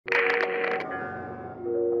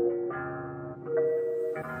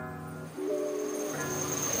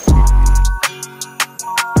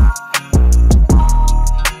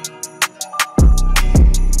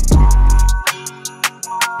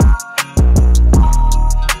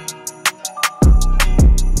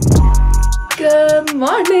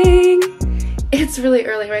It's really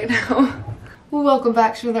early right now. Welcome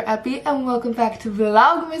back to another epi, and welcome back to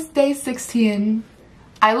vlogmas day 16.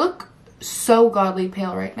 I look so godly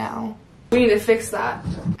pale right now. We need to fix that.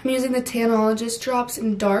 I'm using the Tanologist drops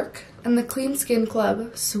in dark and the Clean Skin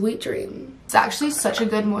Club Sweet Dream. It's actually such a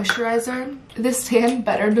good moisturizer. This tan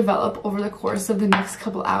better develop over the course of the next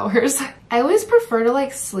couple hours. I always prefer to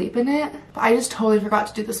like sleep in it, but I just totally forgot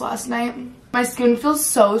to do this last night. My skin feels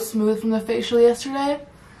so smooth from the facial yesterday.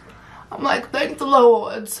 I'm like, thank the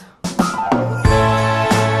Lords.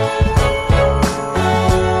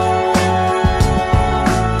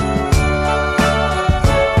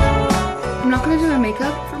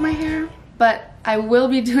 Makeup for my hair, but I will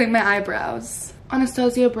be doing my eyebrows.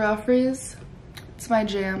 Anastasia Brow Freeze, it's my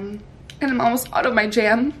jam, and I'm almost out of my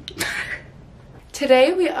jam.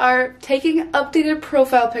 Today we are taking updated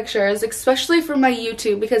profile pictures, especially for my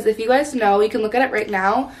YouTube, because if you guys know, you can look at it right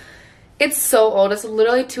now. It's so old. It's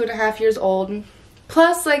literally 2.5 years old.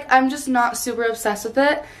 Plus, like, I'm just not super obsessed with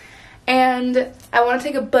it, and I want to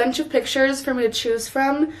take a bunch of pictures for me to choose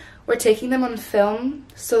from. We're taking them on film,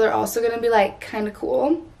 so they're also going to be like kind of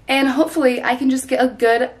cool. And hopefully I can just get a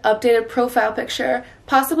good updated profile picture,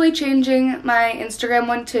 possibly changing my Instagram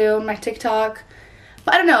one too, my TikTok.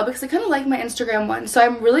 But I don't know, because I kind of like my Instagram one, so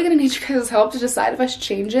I'm really going to need you guys' help to decide if I should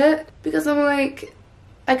change it, because I'm like,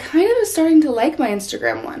 I kind of am starting to like my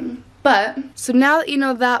Instagram one. But, so now that you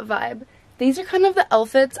know that vibe, these are kind of the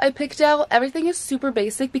outfits I picked out. Everything is super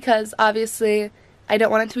basic because obviously I don't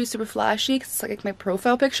want it to be super flashy because it's like my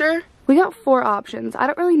profile picture. We got 4 options. I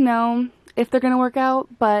don't really know if they're gonna work out,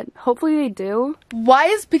 but hopefully they do. Why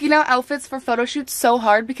is picking out outfits for photo shoots so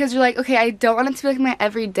hard? Because you're like, okay, I don't want it to be like my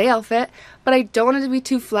everyday outfit, but I don't want it to be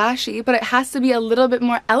too flashy, but it has to be a little bit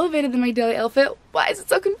more elevated than my daily outfit. Why is it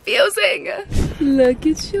so confusing? Look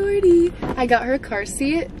at Shorty. I got her a car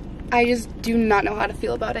seat. I just do not know how to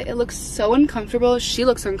feel about it. It looks so uncomfortable. She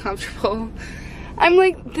looks uncomfortable. I'm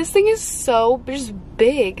like, this thing is so just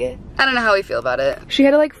big. I don't know how we feel about it. She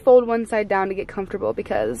had to like fold one side down to get comfortable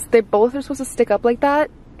because they both are supposed to stick up like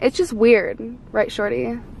that. It's just weird, right,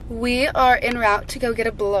 Shorty? We are en route to go get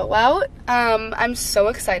a blowout. I'm so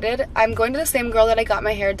excited. I'm going to the same girl that I got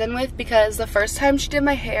my hair done with because the first time she did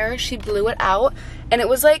my hair, she blew it out and it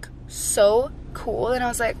was like so cool, and I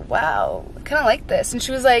was like, wow, I kind of like this. And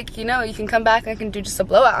she was like, you know, you can come back and I can do just a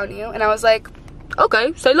blowout on you. And I was like,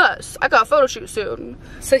 okay, say less. I got a photo shoot soon.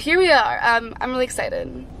 So here we are. I'm really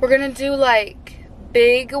excited. We're gonna do like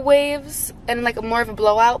big waves and like more of a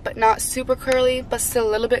blowout, but not super curly, but still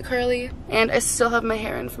a little bit curly. And I still have my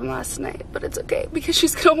hair in from last night, but it's okay because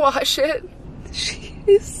she's gonna wash it. She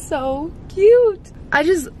is so cute. I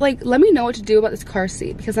just like, let me know what to do about this car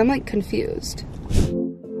seat because I'm like confused.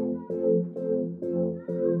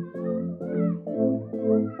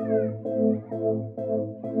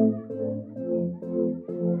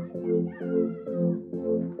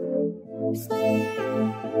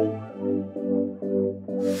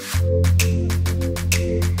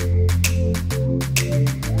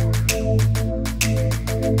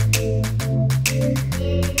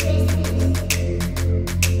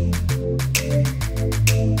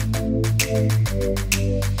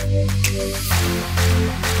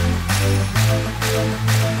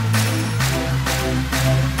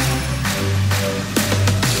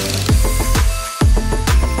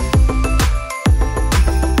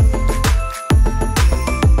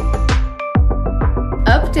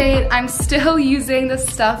 I'm still using the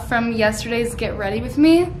stuff from yesterday's Get Ready With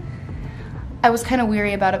Me. I was kind of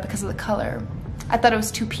weary about it because of the color. I thought it was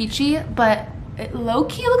too peachy, but it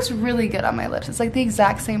low-key looks really good on my lips. It's like the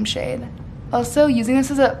exact same shade. Also, using this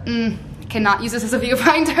as a, cannot use this as a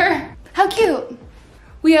viewfinder. How cute!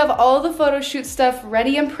 We have all the photo shoot stuff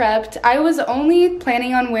ready and prepped. I was only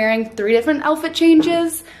planning on wearing 3 different outfit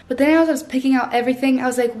changes, but then as I was picking out everything, I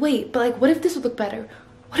was like, wait, but like, what if this would look better?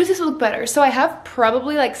 What if this would look better? So I have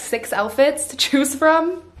probably like 6 outfits to choose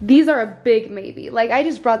from. These are a big maybe. Like, I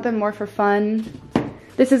just brought them more for fun.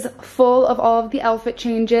 This is full of all of the outfit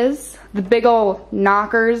changes. The big old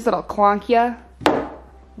knockers that'll clonk ya.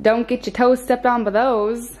 Don't get your toes stepped on by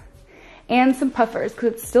those. And some puffers,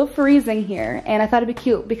 because it's still freezing here. And I thought it'd be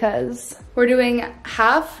cute because we're doing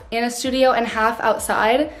half in a studio and half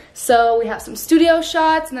outside. So we have some studio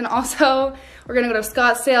shots, and then also we're gonna go to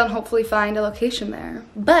Scottsdale and hopefully find a location there.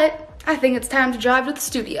 But I think it's time to drive to the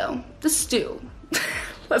studio. The stew.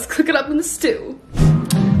 Let's cook it up in the stew.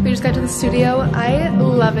 We just got to the studio. I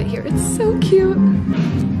love it here. It's so cute.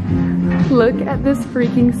 Look at this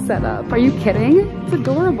freaking setup. Are you kidding? It's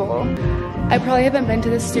adorable. I probably haven't been to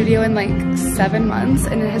this studio in like 7 months,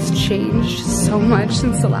 and it has changed so much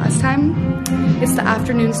since the last time. It's the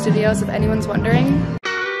afternoon studios, if anyone's wondering.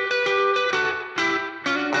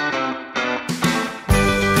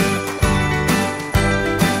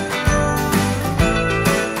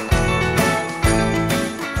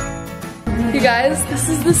 You guys, this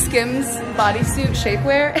is the Skims bodysuit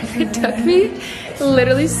shapewear, and it took me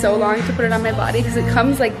literally so long to put it on my body because it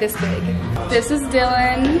comes like this big. This is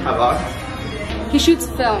Dylan. He shoots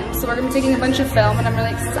film, so we're gonna be taking a bunch of film, and I'm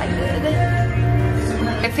really excited.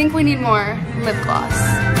 I think we need more lip gloss.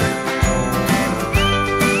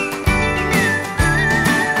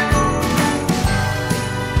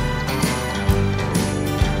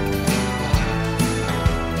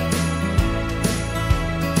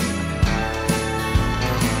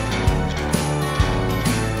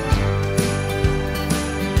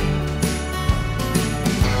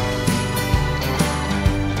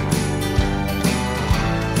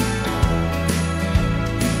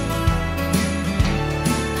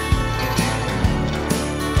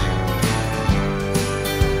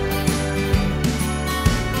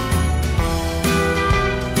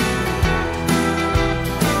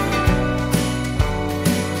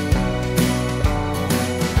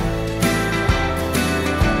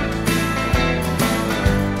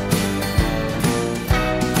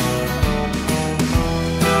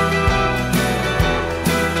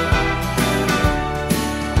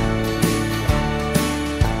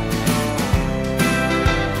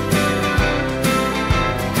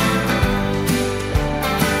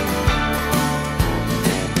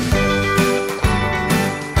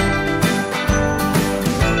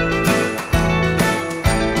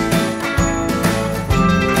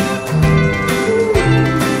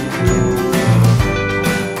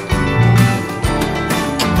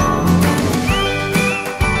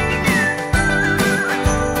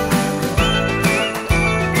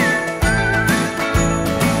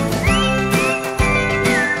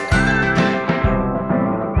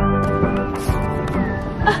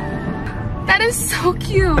 So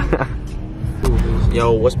cute.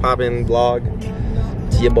 Yo, what's poppin' vlog?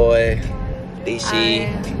 It's your boy DC.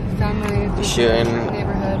 Shooting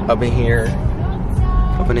up in here,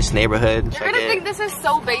 up in this neighborhood. You're gonna think this is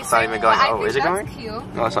so basic. It's not even going. Oh, is it going?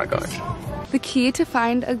 Cute. No, it's not going. The key to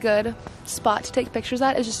find a good spot to take pictures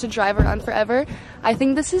at is just to drive around forever. I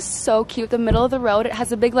think this is so cute. The middle of the road, it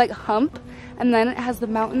has a big like hump, and then it has the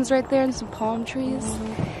mountains right there and some palm trees.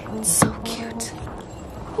 It's so cute.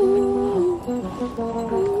 Ooh.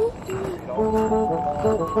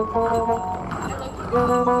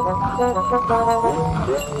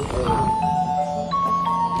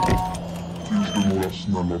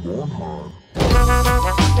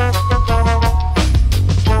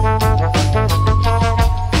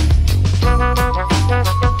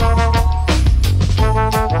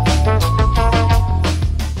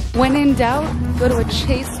 When in doubt, go to a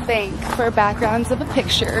Chase Bank for backgrounds of a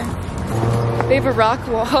picture. They have a rock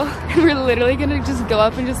wall, and we're literally gonna just go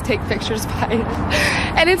up and just take pictures by it.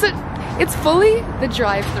 And it's fully the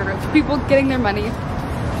drive-through for people getting their money.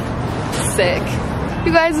 Sick.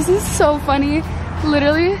 You guys, this is so funny.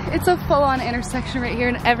 Literally, it's a full-on intersection right here,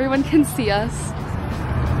 and everyone can see us.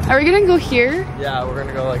 Are we gonna go here? Yeah, we're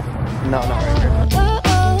gonna go like, no, not right here.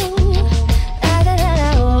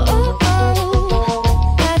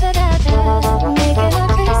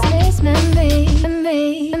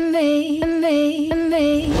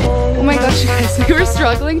 Oh my gosh, you guys, we were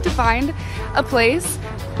struggling to find a place,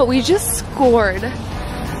 but we just scored.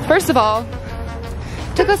 First of all,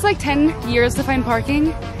 it took us like 10 years to find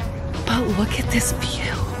parking, but look at this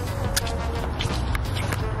view.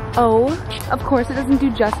 Oh, of course it doesn't do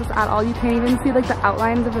justice at all. You can't even see like the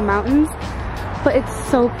outlines of the mountains, but it's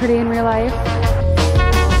so pretty in real life.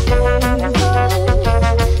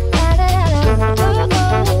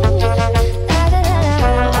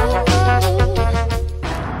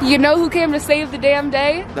 You know who came to save the damn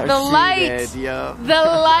day? The light! Yeah. The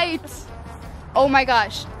light! Oh my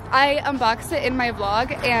gosh. I unboxed it in my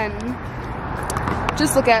vlog, and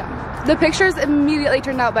just look at the pictures immediately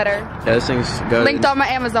turned out better. Yeah, this thing's good. Linked on my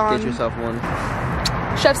Amazon. Get yourself one.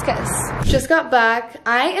 Chef's kiss. Just got back.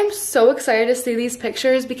 I am so excited to see these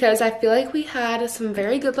pictures because I feel like we had some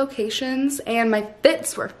very good locations and my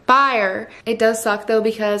fits were fire. It does suck though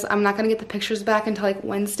because I'm not gonna get the pictures back until like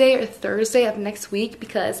Wednesday or Thursday of next week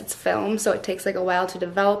because it's film, so it takes like a while to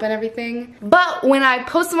develop and everything. But when I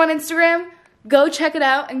post them on Instagram, go check it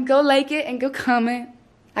out and go like it and go comment.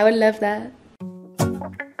 I would love that.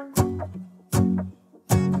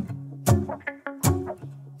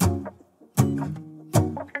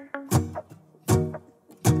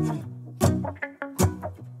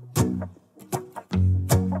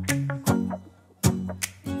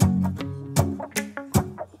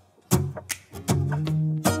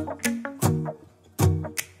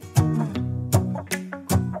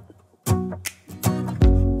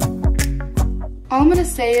 All I'm gonna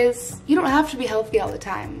say is, you don't have to be healthy all the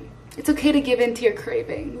time. It's okay to give in to your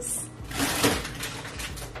cravings.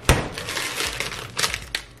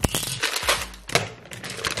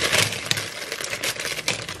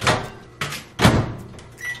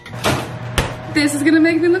 This is gonna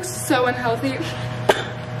make me look so unhealthy.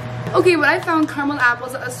 Okay, but I found caramel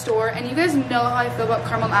apples at a store, and you guys know how I feel about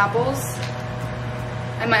caramel apples.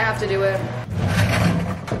 I might have to do it.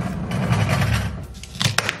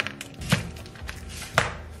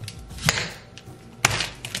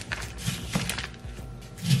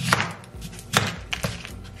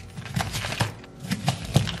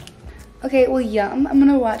 Okay, well, yum. I'm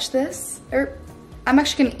gonna watch this, or I'm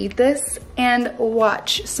actually gonna eat this and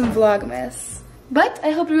watch some vlogmas. But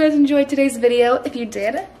I hope you guys enjoyed today's video. If you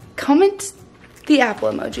did, comment the apple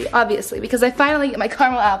emoji, obviously, because I finally get my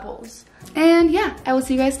caramel apples. And yeah, I will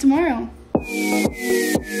see you guys tomorrow.